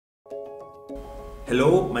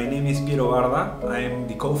Hello, my name is Piero Barda. I am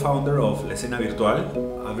the co-founder of La Escena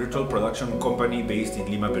Virtual, a virtual production company based in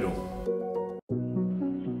Lima, Peru.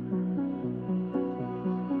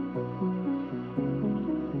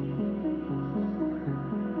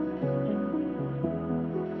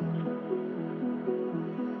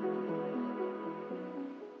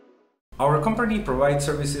 Our company provides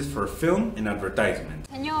services for film and advertisement.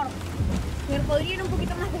 Señor, ¿podría ir un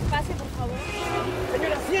poquito más despacio, por favor?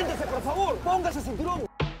 Señora, siéntese, por favor. Póngase el cinturón.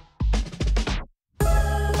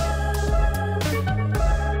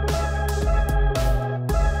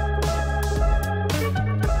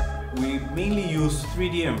 We mainly use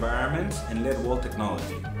 3D environments and LED wall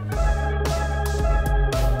technology.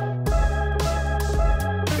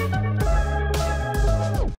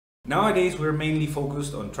 Nowadays, we're mainly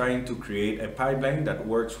focused on trying to create a pipeline that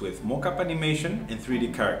works with mocap animation and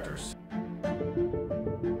 3D characters.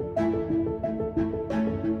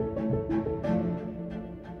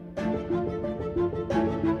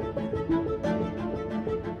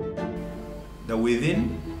 The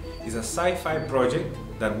Within is a sci-fi project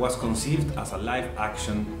that was conceived as a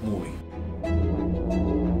live-action movie.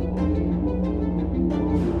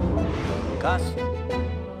 Caso,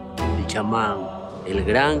 el chamán, el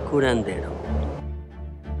gran curandero.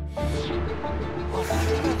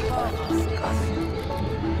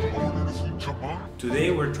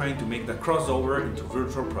 Today we're trying to make the crossover into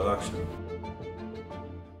virtual production.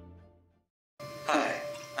 Hi,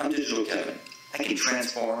 I'm Digital Kevin. I can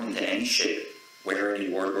transform into any shape, wear any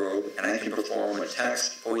wardrobe, and I can perform with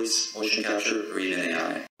text, voice, motion capture, or even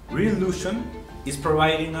AI. Reallusion is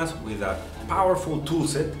providing us with a powerful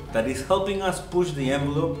toolset that is helping us push the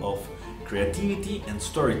envelope of creativity and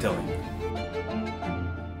storytelling.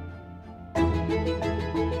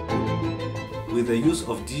 With the use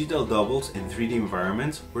of digital doubles and 3D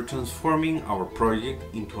environments, we're transforming our project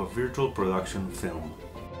into a virtual production film.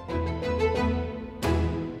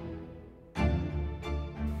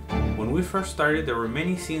 When we first started, there were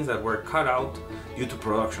many scenes that were cut out due to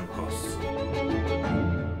production costs.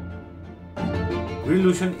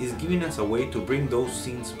 Reallusion is giving us a way to bring those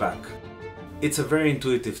scenes back. It's a very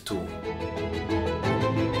intuitive tool.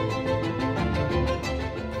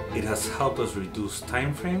 It has helped us reduce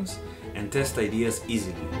time frames and test ideas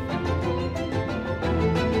easily.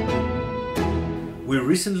 We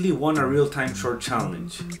recently won a real-time short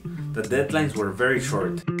challenge. The deadlines were very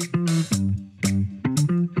short.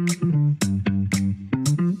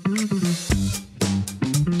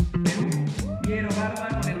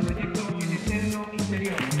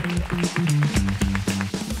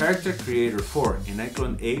 Character Creator 4 and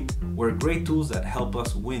iClone 8 were great tools that help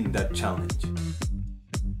us win that challenge.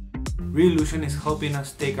 Reallusion is helping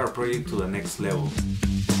us take our project to the next level.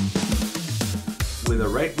 With the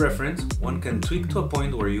right reference, one can tweak to a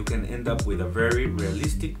point where you can end up with a very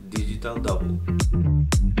realistic digital double.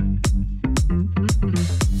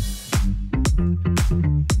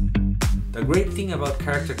 The great thing about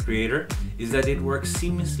Character Creator is that it works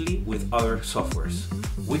seamlessly with other softwares.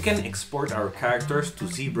 We can export our characters to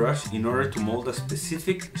ZBrush in order to mold a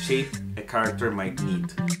specific shape a character might need.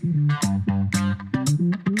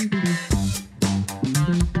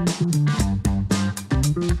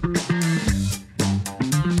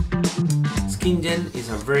 SkinGen is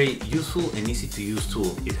a very useful and easy to use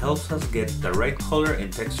tool. It helps us get the right color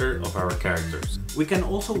and texture of our characters. We can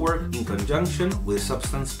also work in conjunction with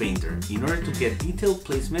Substance Painter in order to get detailed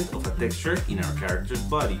placement of a texture in our character's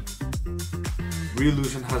body.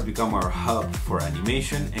 Reallusion has become our hub for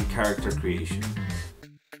animation and character creation.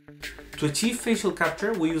 To achieve facial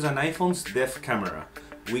capture, we use an iPhone's depth camera.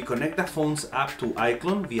 We connect the phone's app to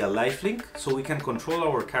iClone via lifelink so we can control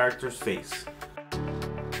our character's face.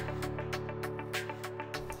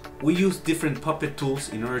 We use different puppet tools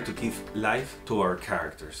in order to give life to our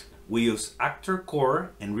characters. We use Actor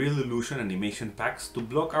Core and Reallusion animation packs to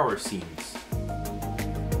block our scenes.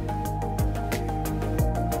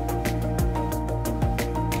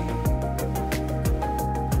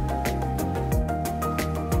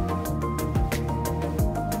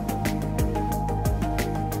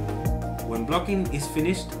 When blocking is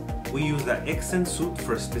finished, we use the Accent suit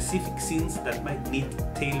for specific scenes that might need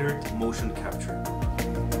tailored motion capture.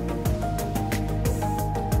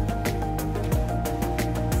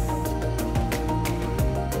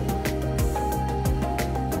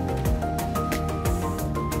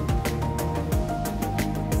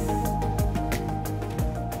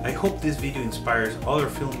 I hope this video inspires other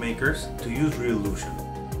filmmakers to use Reallusion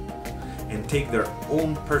and take their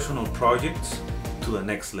own personal projects to the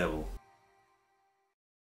next level.